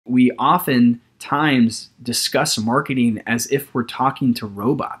we oftentimes discuss marketing as if we're talking to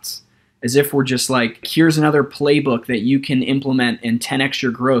robots, as if we're just like, here's another playbook that you can implement and 10x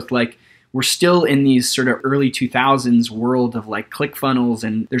your growth. Like, we're still in these sort of early 2000s world of like ClickFunnels,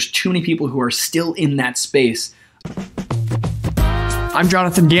 and there's too many people who are still in that space. I'm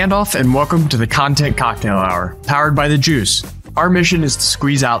Jonathan Gandalf, and welcome to the Content Cocktail Hour, powered by The Juice. Our mission is to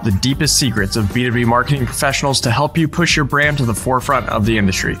squeeze out the deepest secrets of B2B marketing professionals to help you push your brand to the forefront of the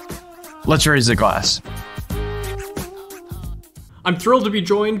industry. Let's raise a glass. I'm thrilled to be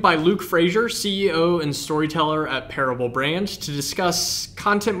joined by Luke Frazier, CEO and Storyteller at Parable Brand, to discuss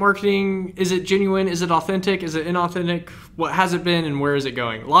content marketing. Is it genuine? Is it authentic? Is it inauthentic? What has it been and where is it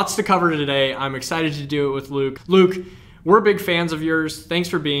going? Lots to cover today. I'm excited to do it with Luke. Luke, we're big fans of yours. Thanks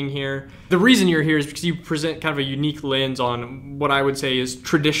for being here. The reason you're here is because you present kind of a unique lens on what I would say is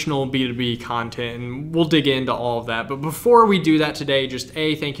traditional B2B content, and we'll dig into all of that. But before we do that today, just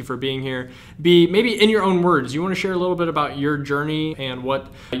A, thank you for being here. B, maybe in your own words, you want to share a little bit about your journey and what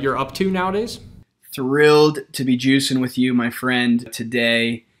you're up to nowadays? Thrilled to be juicing with you, my friend,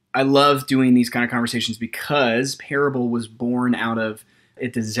 today. I love doing these kind of conversations because Parable was born out of a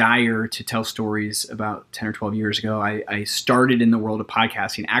desire to tell stories. About 10 or 12 years ago, I started in the world of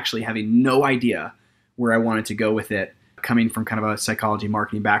podcasting, actually having no idea where I wanted to go with it, coming from kind of a psychology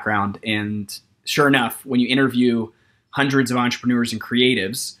marketing background. And sure enough, when you interview hundreds of entrepreneurs and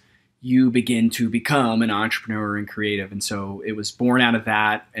creatives, you begin to become an entrepreneur and creative. And so it was born out of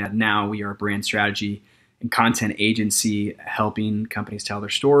that. And now we are a brand strategy and content agency helping companies tell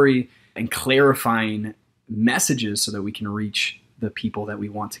their story and clarifying messages so that we can reach the people that we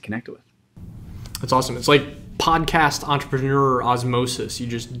want to connect with. That's awesome. It's like podcast entrepreneur osmosis. You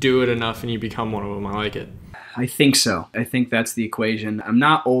just do it enough and you become one of them. I like it. I think so. I think that's the equation. I'm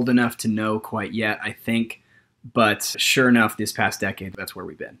not old enough to know quite yet, I think, but sure enough, this past decade, that's where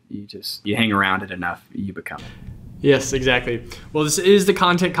we've been. You hang around it enough, you become it. Yes, exactly. Well, this is the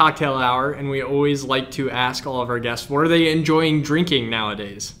Content Cocktail Hour, and we always like to ask all of our guests, what are they enjoying drinking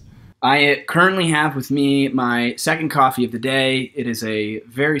nowadays? I currently have with me my second coffee of the day. It is a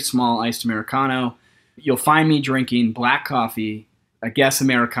very small iced Americano. You'll find me drinking black coffee, I guess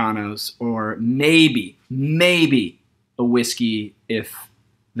Americanos, or maybe a whiskey if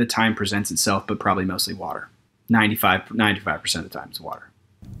the time presents itself, but probably mostly water. 95% of the time it's water.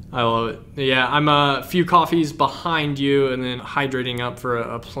 I love it. Yeah, I'm a few coffees behind you and then hydrating up for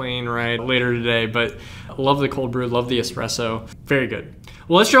a plane ride later today, but I love the cold brew, love the espresso. Very good.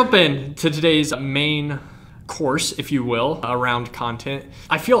 Well, let's jump in to today's main course, if you will, around content.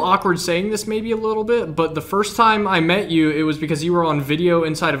 I feel awkward saying this maybe a little bit, but the first time I met you, it was because you were on video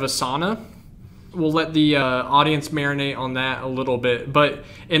inside of a sauna. We'll let the audience marinate on that a little bit. But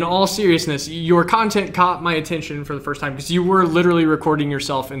in all seriousness, your content caught my attention for the first time because you were literally recording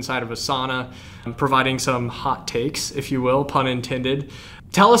yourself inside of a sauna, providing some hot takes, if you will, pun intended.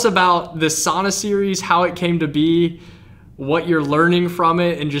 Tell us about this Sauna Series, how it came to be, what you're learning from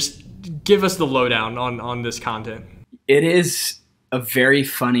it, and just give us the lowdown on this content. It is a very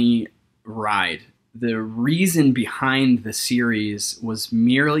funny ride. The reason behind the series was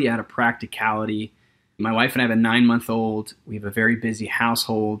merely out of practicality. My wife and I have a 9-month-old. We have a very busy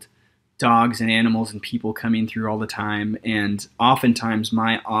household, dogs and animals and people coming through all the time. And oftentimes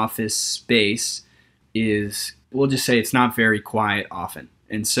my office space is, we'll just say it's not very quiet often.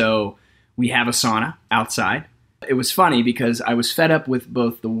 And so we have a sauna outside. It was funny because I was fed up with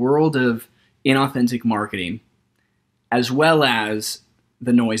both the world of inauthentic marketing as well as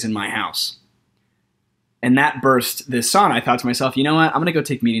the noise in my house. And that burst this sauna. I thought to myself, you know what? I'm going to go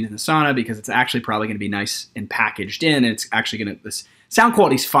take meetings in the sauna because it's actually probably going to be nice and packaged in. And it's actually going to, the sound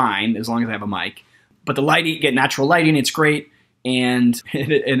quality's fine as long as I have a mic. But the lighting, get natural lighting, it's great. And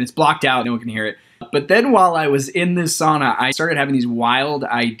it's blocked out, no one can hear it. But then while I was in this sauna, I started having these wild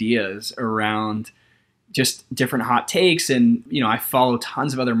ideas around just different hot takes. And, you know, I follow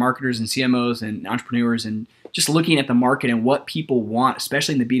tons of other marketers and CMOs and entrepreneurs and just looking at the market and what people want,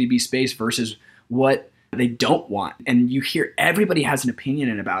 especially in the B2B space versus what they don't want. And you hear everybody has an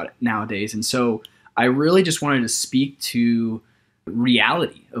opinion about it nowadays. And so I really just wanted to speak to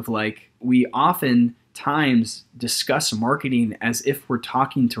reality of like, we oftentimes discuss marketing as if we're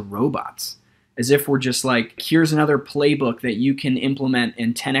talking to robots, as if we're just like, here's another playbook that you can implement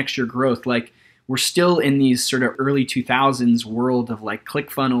and 10x your growth. Like, we're still in these sort of early 2000s world of like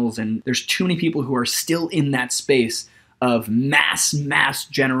ClickFunnels, and there's too many people who are still in that space of mass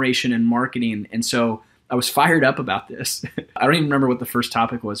generation and marketing. And so I was fired up about this. I don't even remember what the first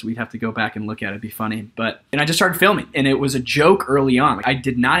topic was. We'd have to go back and look at it. It'd be funny. And I just started filming. And it was a joke early on. I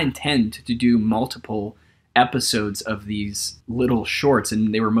did not intend to do multiple episodes of these little shorts,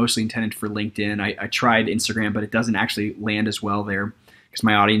 and they were mostly intended for LinkedIn. I tried Instagram, but it doesn't actually land as well there because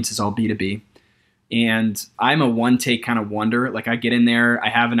my audience is all B2B. And I'm a one-take kind of wonder. Like, I get in there, I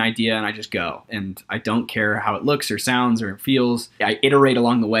have an idea, and I just go. And I don't care how it looks or sounds or feels. I iterate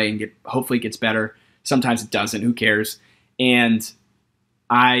along the way and hopefully it gets better. Sometimes it doesn't. Who cares? And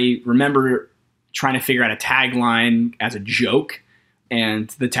I remember trying to figure out a tagline as a joke. And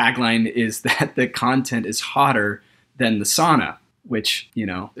the tagline is that the content is hotter than the sauna, which,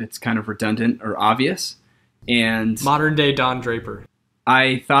 it's kind of redundant or obvious. And modern day Don Draper.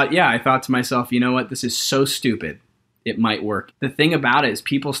 I thought to myself, you know what? This is so stupid. It might work. The thing about it is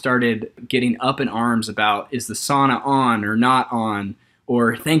people started getting up in arms about, is the sauna on or not on?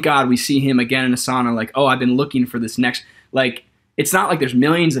 Or thank God we see him again in a sauna. Like, oh, I've been looking for this next. Like, it's not like there's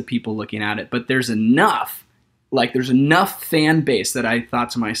millions of people looking at it, but there's enough fan base that I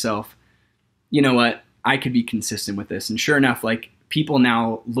thought to myself, you know what? I could be consistent with this. And sure enough, like, people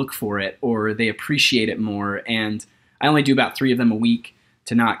now look for it or they appreciate it more. And I only do about 3 of them a week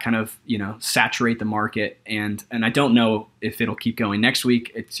to not kind of, saturate the market. And I don't know if it'll keep going next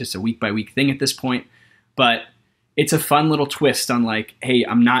week. It's just a week by week thing at this point. But it's a fun little twist on like, hey,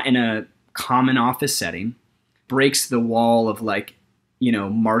 I'm not in a common office setting. Breaks the wall of like,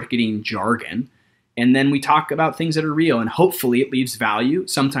 marketing jargon. And then we talk about things that are real, and hopefully it leaves value.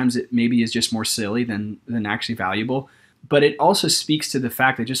 Sometimes it maybe is just more silly than actually valuable. But it also speaks to the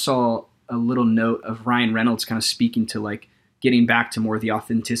fact, I just saw a little note of Ryan Reynolds kind of speaking to like getting back to more of the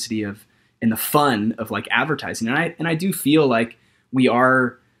authenticity of and the fun of like advertising. And I do feel like we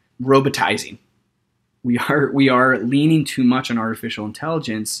are robotizing. We are leaning too much on artificial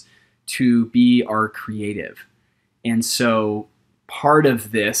intelligence to be our creative. And so part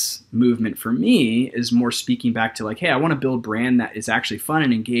of this movement for me is more speaking back to like, hey, I want to build a brand that is actually fun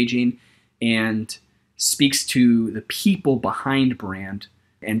and engaging and speaks to the people behind brand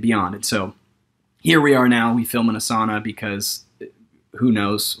and beyond. And so here we are now, we film in a sauna because who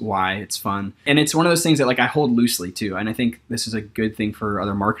knows why, it's fun. And it's one of those things that like I hold loosely too. And I think this is a good thing for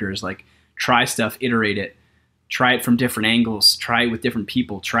other marketers, like try stuff, iterate it, try it from different angles, try it with different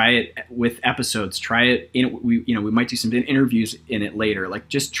people, try it with episodes, try it we might do some interviews in it later. Like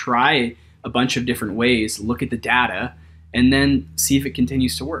just try a bunch of different ways, look at the data, and then see if it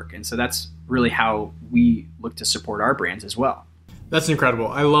continues to work. And so that's really how we look to support our brands as well. That's incredible.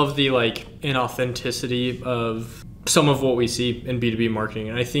 I love the inauthenticity of some of what we see in B2B marketing.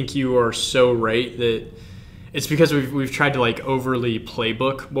 And I think you are so right that it's because we've tried to overly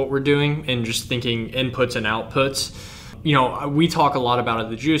playbook what we're doing and just thinking inputs and outputs. We talk a lot about at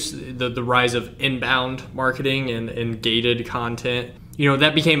The Juice, the rise of inbound marketing and gated content.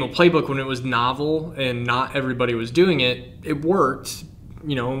 That became a playbook when it was novel and not everybody was doing it. It worked.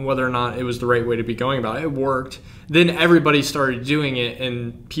 Whether or not it was the right way to be going about it, it worked. Then everybody started doing it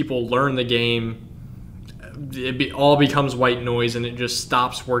and people learn the game. All becomes white noise and it just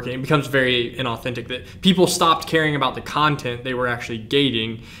stops working. It becomes very inauthentic that people stopped caring about the content they were actually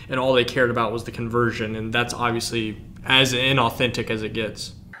gating and all they cared about was the conversion. And that's obviously as inauthentic as it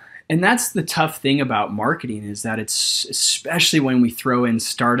gets. And that's the tough thing about marketing is that it's, especially when we throw in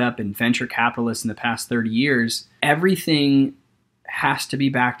startup and venture capitalists in the past 30 years, everything has to be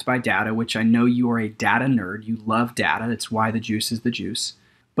backed by data, which I know you are a data nerd. You love data. That's why the juice is the juice.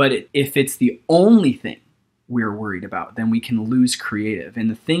 But if it's the only thing we're worried about, then we can lose creative. And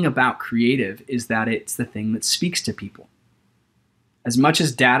the thing about creative is that it's the thing that speaks to people. As much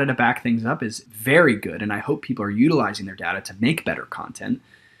as data to back things up is very good, and I hope people are utilizing their data to make better content,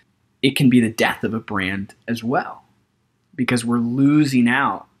 it can be the death of a brand as well, because we're losing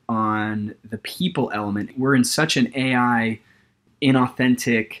out on the people element. We're in such an AI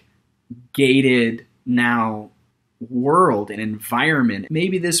inauthentic, gated now world and environment.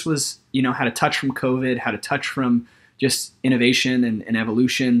 Maybe this was, had a touch from COVID, had a touch from just innovation and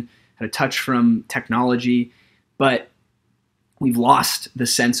evolution, had a touch from technology, but we've lost the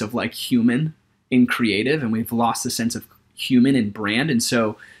sense of human in creative, and we've lost the sense of human in brand. And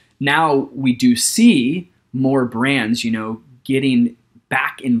so now we do see more brands, getting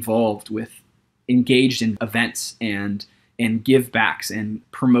back involved with, engaged in events and give backs and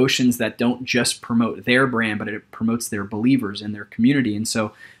promotions that don't just promote their brand, but it promotes their believers and their community. And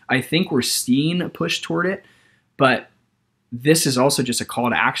so I think we're seeing a push toward it, but this is also just a call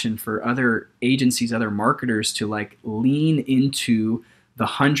to action for other agencies, other marketers to lean into the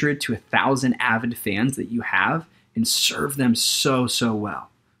 100 to 1,000 avid fans that you have and serve them so well.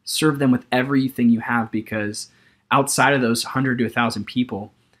 Serve them with everything you have, because outside of those 100 to 1,000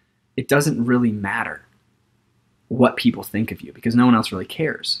 people, it doesn't really matter what people think of you, because no one else really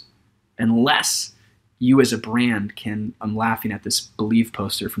cares unless you as a brand can, I'm laughing at this believe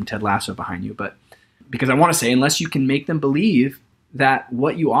poster from Ted Lasso behind you, but because I want to say, unless you can make them believe that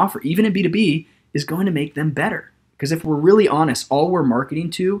what you offer, even in B2B, is going to make them better. Because if we're really honest, all we're marketing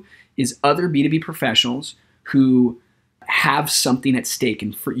to is other B2B professionals who have something at stake.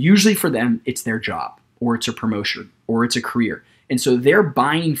 And usually for them, it's their job, or it's a promotion, or it's a career. And so they're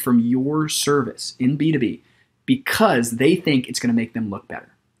buying from your service in B2B because they think it's going to make them look better.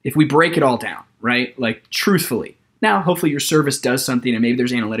 If we break it all down, right? Like truthfully. Now, hopefully your service does something and maybe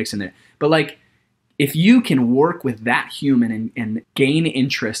there's analytics in there. But like, if you can work with that human and gain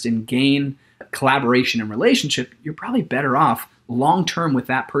interest and gain collaboration and relationship, you're probably better off long-term with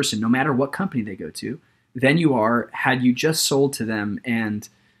that person, no matter what company they go to, than you are had you just sold to them and,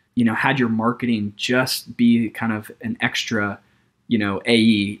 had your marketing just be kind of an extra,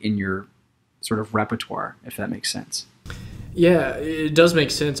 AE in your sort of repertoire, if that makes sense. Yeah, it does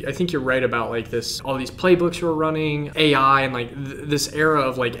make sense. I think you're right about like this, all these playbooks we're running, AI, and like this era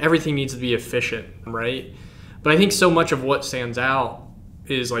of like everything needs to be efficient, right? But I think so much of what stands out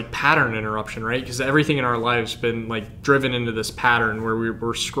is like pattern interruption, right? Because everything in our lives been like driven into this pattern where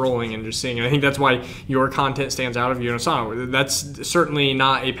we're scrolling and just seeing. And I think that's why your content stands out of you in Asana. That's certainly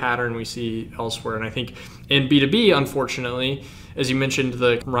not a pattern we see elsewhere. And I think in B2B, unfortunately, as you mentioned,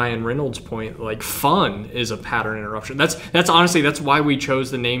 the Ryan Reynolds point, like fun is a pattern interruption. That's honestly, that's why we chose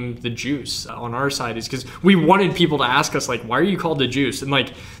the name The Juice on our side, is because we wanted people to ask us like, why are you called The Juice? And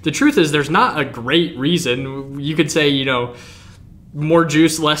like, the truth is there's not a great reason. You could say, more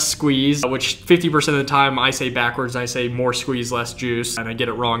juice, less squeeze, which 50% of the time I say backwards. I say more squeeze, less juice, and I get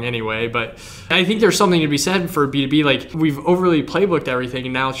it wrong anyway. But I think there's something to be said for B2B. Like we've overly playbooked everything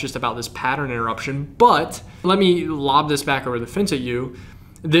and now it's just about this pattern interruption. But let me lob this back over the fence at you.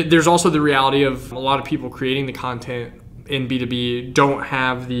 There's also the reality of a lot of people creating the content in B2B don't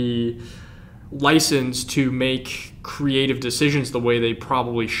have the license to make creative decisions the way they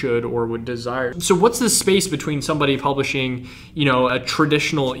probably should or would desire. So what's the space between somebody publishing, a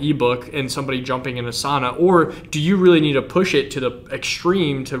traditional ebook and somebody jumping in Asana? Or do you really need to push it to the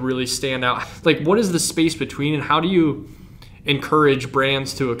extreme to really stand out? Like, what is the space between, and how do you encourage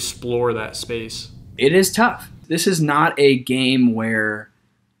brands to explore that space? It is tough. This is not a game where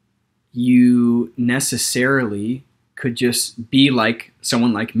you necessarily could just be like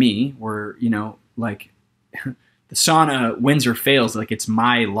someone like me, where, like the sauna wins or fails, like it's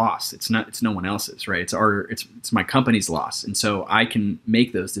my loss. It's no one else's, right? It's my company's loss. And so I can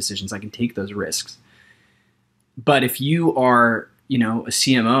make those decisions. I can take those risks. But if you are, a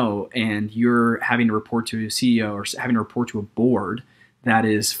CMO and you're having to report to a CEO or having to report to a board that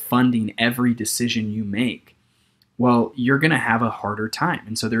is funding every decision you make, well, you're going to have a harder time.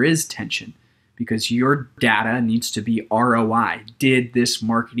 And so there is tension, because your data needs to be ROI. Did this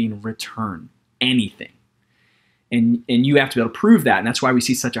marketing return anything? And you have to be able to prove that. And that's why we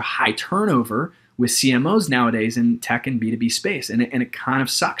see such a high turnover with CMOs nowadays in tech and B2B space. And it kind of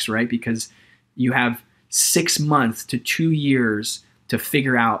sucks, right? Because you have 6 months to 2 years to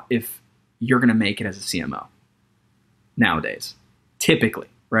figure out if you're going to make it as a CMO nowadays, typically,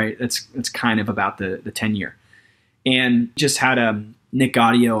 right? It's kind of about the 10-year. And just had Nick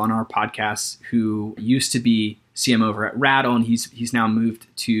Gaudio on our podcast, who used to be CMO over at Rattle, and he's now moved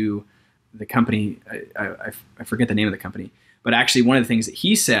to the company. I forget the name of the company, but actually one of the things that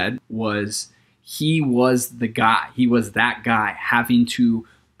he said was he was that guy having to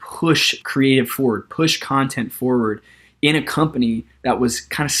push creative forward, push content forward in a company that was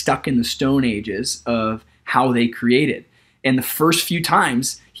kind of stuck in the stone ages of how they created. And the first few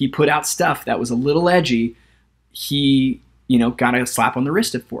times he put out stuff that was a little edgy, he got a slap on the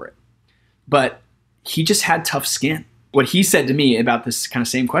wrist for it. But he just had tough skin. What he said to me about this kind of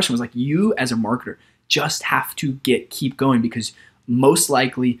same question was like, you as a marketer just have to keep going, because most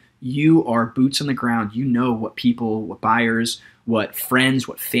likely you are boots on the ground. You know what people, what buyers, what friends,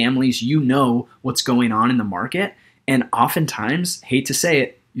 what families, what's going on in the market. And oftentimes, hate to say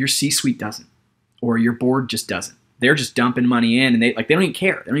it, your C-suite doesn't, or your board just doesn't. They're just dumping money in, and they don't even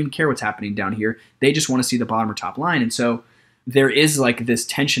care. They don't even care what's happening down here. They just want to see the bottom or top line. And so there is like this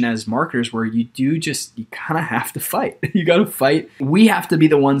tension as marketers where you kind of have to fight. You got to fight. We have to be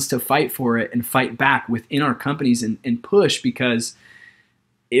the ones to fight for it and fight back within our companies and push, because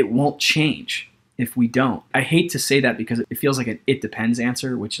it won't change if we don't. I hate to say that because it feels like an it depends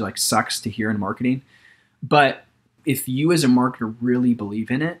answer, which like sucks to hear in marketing. But if you as a marketer really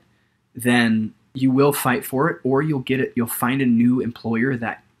believe in it, then you will fight for it, or you'll get it. You'll find a new employer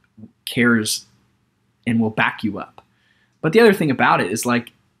that cares and will back you up. But the other thing about it is,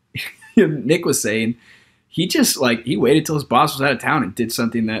 like Nick was saying, he waited till his boss was out of town and did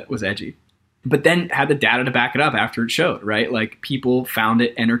something that was edgy. but then had the data to back it up after it showed, right? Like people found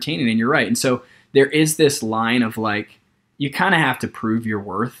it entertaining, and you're right. And so there is this line of like, you kind of have to prove your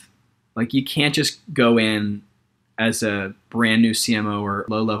worth. Like you can't just go in as a brand new CMO or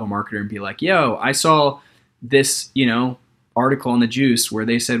low level marketer and be like, yo, I saw this, article on the Juice where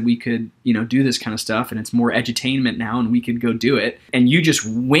they said we could, do this kind of stuff and it's more edutainment now and we could go do it. And you just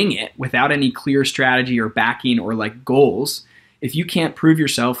wing it without any clear strategy or backing or like goals. If you can't prove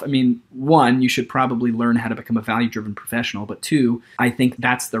yourself, I mean, one, you should probably learn how to become a value-driven professional. But two, I think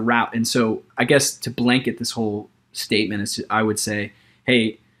that's the route. And so I guess to blanket this whole statement is I would say,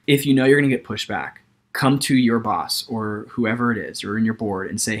 hey, if you know you're going to get pushed back, come to your boss or whoever it is or in your board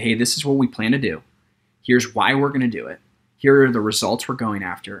and say, hey, this is what we plan to do. Here's why we're going to do it. Here are the results we're going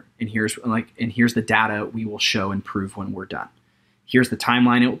after. And here's the data we will show and prove when we're done. Here's the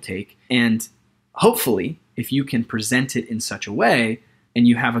timeline it will take. And hopefully, if you can present it in such a way and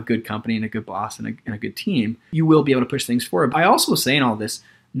you have a good company and a good boss and a good team, you will be able to push things forward. I also say in all this,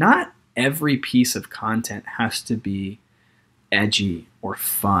 not every piece of content has to be edgy or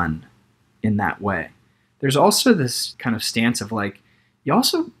fun in that way. There's also this kind of stance of like, you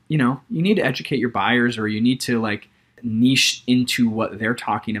also, you need to educate your buyers or you need to like niche into what they're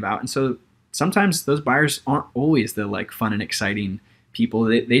talking about. And so sometimes those buyers aren't always the like fun and exciting people.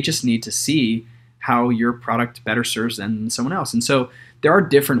 They just need to see how your product better serves them than someone else. And so there are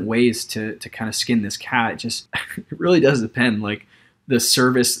different ways to kind of skin this cat. It really does depend like the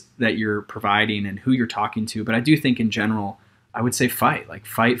service that you're providing and who you're talking to. But I do think in general, I would say fight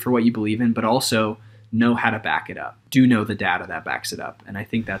for what you believe in, but also know how to back it up. Do know the data that backs it up. And I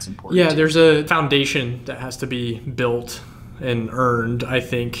think that's important. Yeah, too. There's a foundation that has to be built and earned, I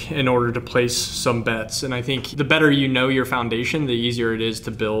think, in order to place some bets. And I think the better you know your foundation, the easier it is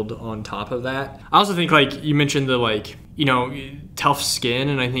to build on top of that. I also think like you mentioned the tough skin.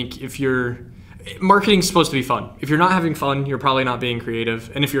 And I think marketing's supposed to be fun. If you're not having fun, you're probably not being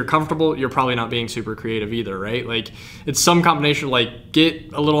creative. And if you're comfortable, you're probably not being super creative either, right? Like it's some combination of like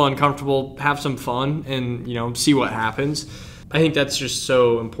get a little uncomfortable, have some fun and, see what happens. I think that's just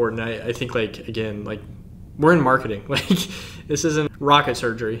so important. I think like, again, like we're in marketing. Like this isn't rocket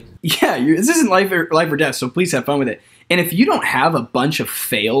surgery. Yeah, this isn't life or death. So please have fun with it. And if you don't have a bunch of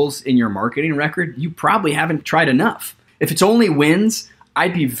fails in your marketing record, you probably haven't tried enough. If it's only wins,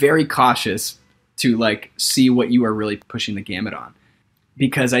 I'd be very cautious to like see what you are really pushing the gamut on.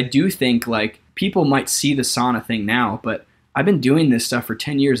 Because I do think like people might see the sauna thing now, but I've been doing this stuff for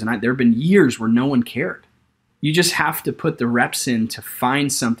 10 years and there have been years where no one cared. You just have to put the reps in to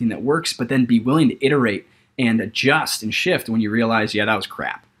find something that works, but then be willing to iterate and adjust and shift when you realize, yeah, that was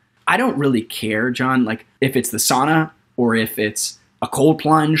crap. I don't really care, John, like if it's the sauna or if it's a cold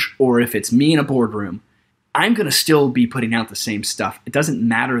plunge or if it's me in a boardroom. I'm going to still be putting out the same stuff. It doesn't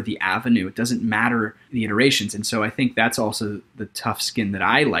matter the avenue. It doesn't matter the iterations. And so I think that's also the tough skin that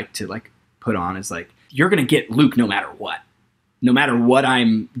I like to like put on is like, you're going to get Luke no matter what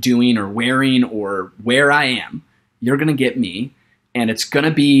I'm doing or wearing or where I am, you're going to get me and it's going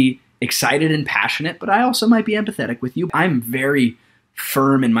to be excited and passionate, but I also might be empathetic with you. I'm very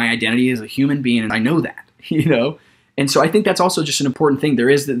firm in my identity as a human being. And I know that, And so I think that's also just an important thing. There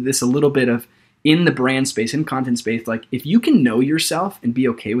is this a little bit of, in the brand space, in content space, like if you can know yourself and be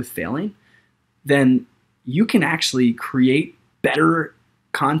okay with failing, then you can actually create better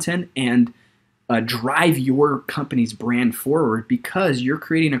content and drive your company's brand forward because you're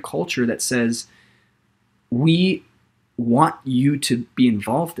creating a culture that says, we want you to be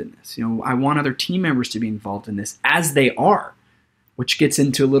involved in this. I want other team members to be involved in this as they are, which gets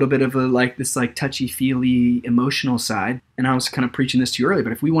into a little bit of this touchy-feely emotional side. And I was kind of preaching this to you earlier,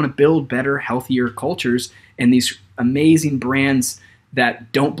 but if we want to build better, healthier cultures and these amazing brands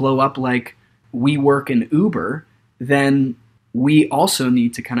that don't blow up like WeWork and Uber, then we also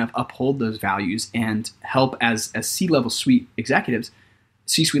need to kind of uphold those values and help as C-suite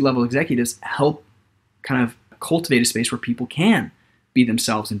level executives, help kind of cultivate a space where people can be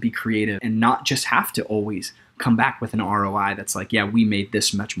themselves and be creative and not just have to always come back with an ROI that's like, yeah, we made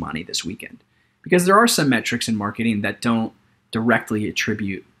this much money this weekend. Because there are some metrics in marketing that don't directly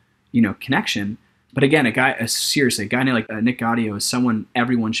attribute, connection. But again, a guy named like Nick Gaudio is someone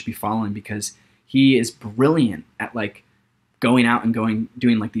everyone should be following because he is brilliant at like going out and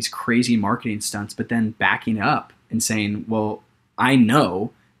doing like these crazy marketing stunts, but then backing up and saying, well, I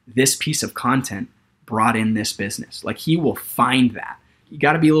know this piece of content brought in this business. Like he will find that. You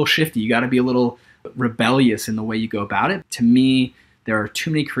got to be a little shifty. You got to be a little rebellious in the way you go about it. To me, there are too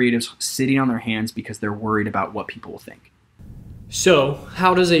many creatives sitting on their hands because they're worried about what people will think. So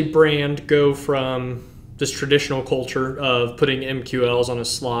how does a brand go from this traditional culture of putting MQLs on a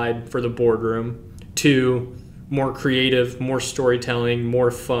slide for the boardroom to more creative, more storytelling, more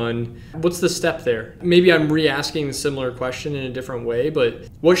fun. What's the step there? Maybe I'm re-asking the similar question in a different way, but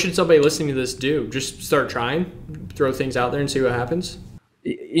what should somebody listening to this do? Just start trying, throw things out there and see what happens?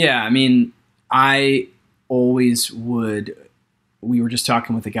 Yeah, I mean, I always would. We were just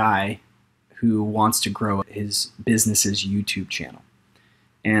talking with a guy who wants to grow his business's YouTube channel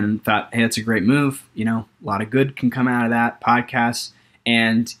and thought, hey, that's a great move. You know, a lot of good can come out of that, podcasts.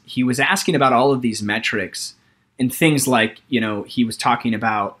 And he was asking about all of these metrics and things like, you know, he was talking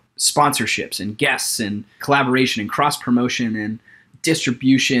about sponsorships and guests and collaboration and cross-promotion and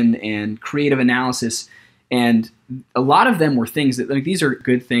distribution and creative analysis. And a lot of them were things that, like, these are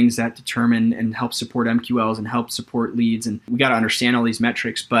good things that determine and help support MQLs and help support leads. And we got to understand all these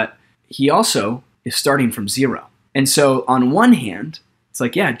metrics. But he also is starting from zero. And so on one hand, it's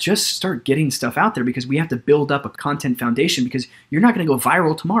like, yeah, just start getting stuff out there because we have to build up a content foundation because you're not going to go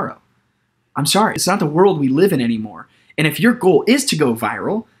viral tomorrow. I'm sorry, it's not the world we live in anymore. And if your goal is to go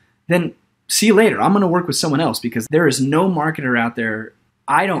viral, then see you later. I'm going to work with someone else because there is no marketer out there,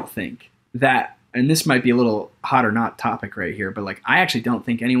 I don't think, that, and this might be a little hot or not topic right here, but like, I actually don't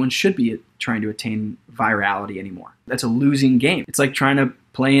think anyone should be trying to attain virality anymore. That's a losing game. It's like trying to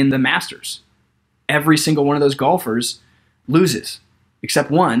play in the Masters. Every single one of those golfers loses,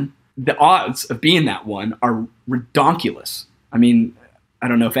 except one. The odds of being that one are redonkulous. I mean, I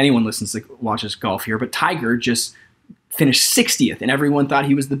don't know if anyone watches golf here, but Tiger just finished 60th and everyone thought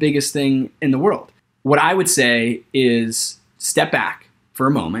he was the biggest thing in the world. What I would say is step back for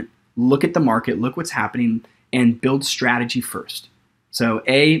a moment, look at the market, look what's happening, and build strategy first. So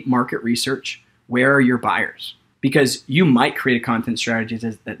market research, where are your buyers? Because you might create a content strategy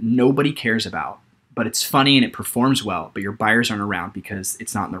that nobody cares about, but it's funny and it performs well, but your buyers aren't around because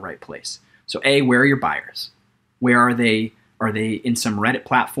it's not in the right place. So where are your buyers? Where are they? Are they in some Reddit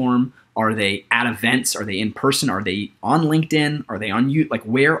platform? Are they at events? Are they in person? Are they on LinkedIn? Are they on YouTube? Like,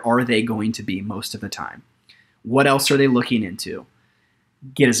 where are they going to be most of the time? What else are they looking into?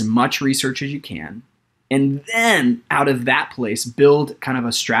 Get as much research as you can. And then out of that place, build kind of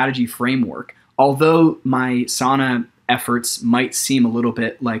a strategy framework. Although my Sauna efforts might seem a little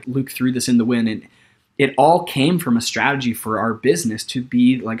bit like Luke threw this in the wind, and it all came from a strategy for our business to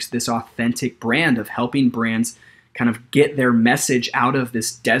be like this authentic brand of helping brands kind of get their message out of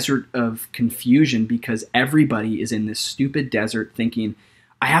this desert of confusion because everybody is in this stupid desert thinking,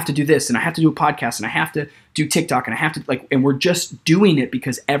 I have to do this and I have to do a podcast and I have to do TikTok and I have to and we're just doing it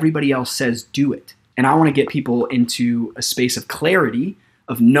because everybody else says do it. And I want to get people into a space of clarity,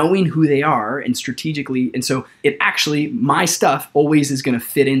 of knowing who they are and strategically. And so my stuff always is going to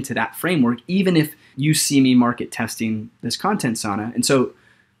fit into that framework, even if you see me market testing this content Sauna. And so,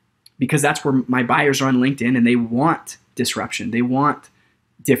 because that's where my buyers are on LinkedIn and they want disruption. They want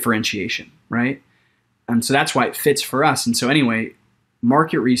differentiation, right? And so that's why it fits for us. And so anyway,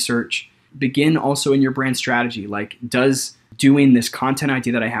 market research, begin also in your brand strategy. Like, does doing this content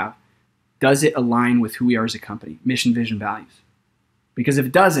idea that I have, does it align with who we are as a company? Mission, vision, values. Because if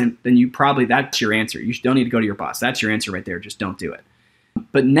it doesn't, then that's your answer. You don't need to go to your boss. That's your answer right there. Just don't do it.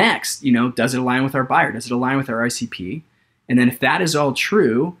 But next, does it align with our buyer? Does it align with our ICP? And then if that is all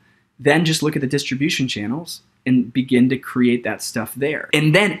true, then just look at the distribution channels and begin to create that stuff there.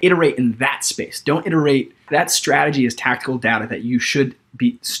 And then iterate in that space. Don't iterate. That strategy is tactical data that you should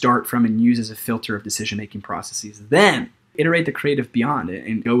start from and use as a filter of decision-making processes. Then iterate the creative beyond it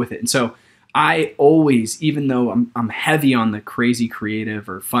and go with it. And so I always, even though I'm heavy on the crazy creative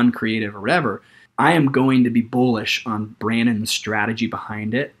or fun creative or whatever, I am going to be bullish on brand and the strategy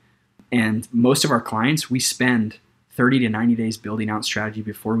behind it. And most of our clients, we spend 30 to 90 days building out strategy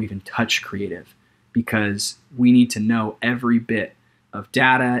before we even touch creative, because we need to know every bit of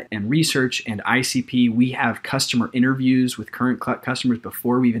data and research and ICP. We have customer interviews with current customers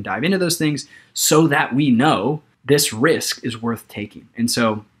before we even dive into those things so that we know this risk is worth taking. And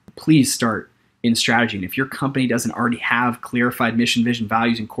so please start in strategy. And if your company doesn't already have clarified mission, vision,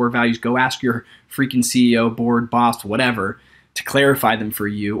 values, and core values, go ask your freaking CEO, board, boss, whatever, to clarify them for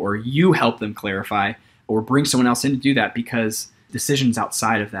you, or you help them clarify, or bring someone else in to do that, because decisions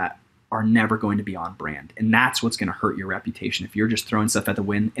outside of that are never going to be on brand. And that's what's going to hurt your reputation if you're just throwing stuff at the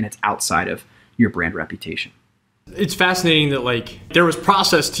wind and it's outside of your brand reputation. It's fascinating that there was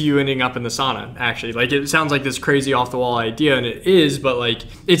process to you ending up in the sauna, actually. It sounds like this crazy off the wall idea, and it is, but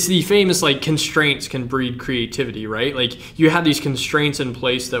it's the famous constraints can breed creativity, right? You had these constraints in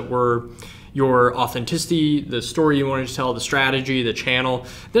place that were, your authenticity, the story you wanted to tell, the strategy, the channel.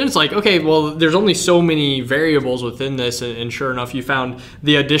 Then it's like, okay, well, there's only so many variables within this. And sure enough, you found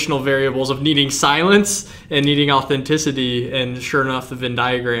the additional variables of needing silence and needing authenticity. And sure enough, the Venn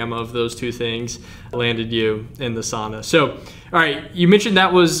diagram of those two things landed you in the sauna. So, all right, you mentioned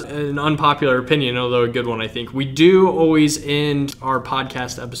that was an unpopular opinion, although a good one, I think. We do always end our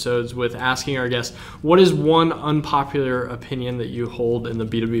podcast episodes with asking our guests, what is one unpopular opinion that you hold in the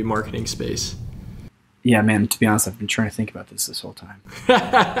B2B marketing space? Yeah, man, to be honest, I've been trying to think about this whole time.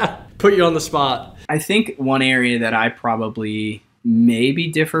 Put you on the spot. I think one area that I probably maybe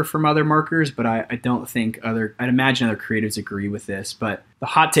differ from other marketers, but I don't think I'd imagine other creatives agree with this, but the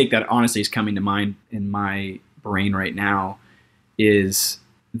hot take that honestly is coming to mind in my brain right now is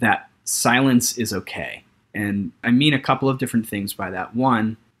that silence is okay. And I mean a couple of different things by that.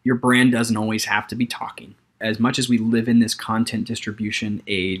 One, your brand doesn't always have to be talking. As much as we live in this content distribution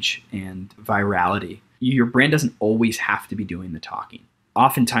age and virality, your brand doesn't always have to be doing the talking.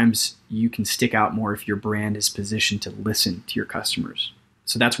 Oftentimes, you can stick out more if your brand is positioned to listen to your customers.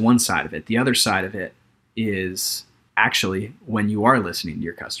 So that's one side of it. The other side of it is actually when you are listening to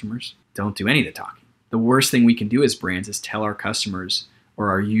your customers, don't do any of the talking. The worst thing we can do as brands is tell our customers or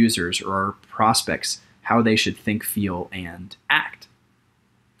our users or our prospects how they should think, feel, and act.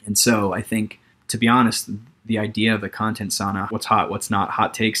 And so I think, to be honest, the idea of the content sauna, what's hot, what's not,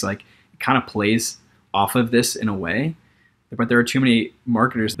 hot takes, like it kind of plays off of this in a way. But there are too many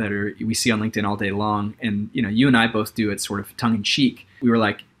marketers we see on LinkedIn all day long. And you and I both do it sort of tongue in cheek. We were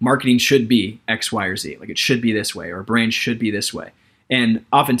like, marketing should be X, Y, or Z. Like it should be this way, or a brand should be this way. And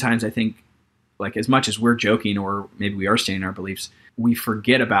oftentimes I think, like as much as we're joking or maybe we are stating our beliefs, we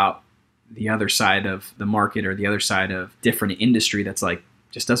forget about the other side of the market or the other side of different industry that's like,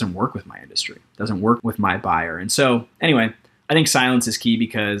 just doesn't work with my industry, doesn't work with my buyer. And so anyway, I think silence is key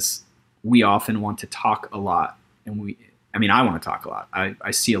because we often want to talk a lot. And I want to talk a lot.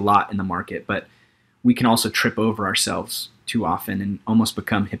 I see a lot in the market, but we can also trip over ourselves too often and almost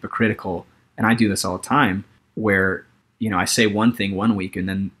become hypocritical. And I do this all the time where, I say one thing one week and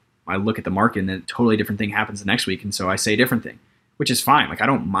then I look at the market and then a totally different thing happens the next week. And so I say a different thing, which is fine. Like I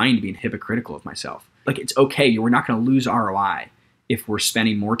don't mind being hypocritical of myself. Like it's okay. We're not going to lose ROI if we're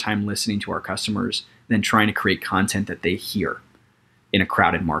spending more time listening to our customers than trying to create content that they hear in a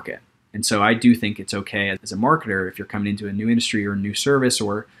crowded market. And so I do think it's okay as a marketer, if you're coming into a new industry or a new service,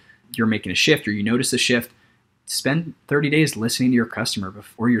 or you're making a shift or you notice a shift, spend 30 days listening to your customer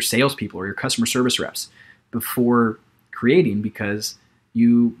or your salespeople or your customer service reps before creating, because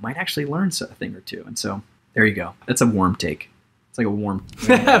you might actually learn a thing or two. And so there you go. That's a warm take. It's like a warm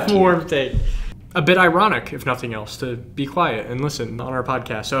warm take. A bit ironic, if nothing else, to be quiet and listen on our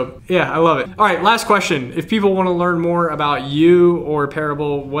podcast. So yeah, I love it. All right, last question. If people want to learn more about you or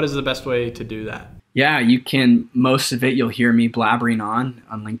Parable, what is the best way to do that? Yeah, you can, most of it you'll hear me blabbering on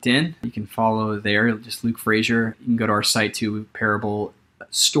LinkedIn. You can follow there, just Luke Frazier. You can go to our site too,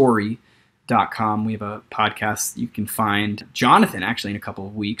 parablestory.com. We have a podcast. You can find Jonathan actually in a couple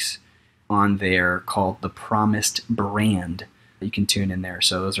of weeks on there called The Promised Brand. You can tune in there.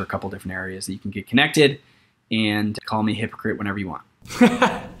 So those are a couple different areas that you can get connected, and call me a hypocrite whenever you want.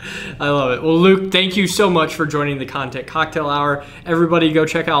 I love it. Well, Luke, thank you so much for joining the Content Cocktail Hour. Everybody go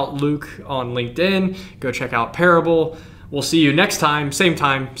check out Luke on LinkedIn. Go check out Parable. We'll see you next time, same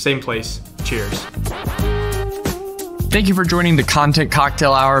place. Cheers. Thank you for joining the Content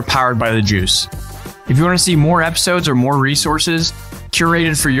Cocktail Hour powered by The Juice. If you want to see more episodes or more resources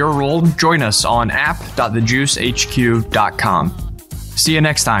curated for your role, join us on app.thejuicehq.com. See you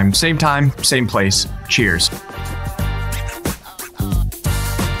next time, same place. Cheers.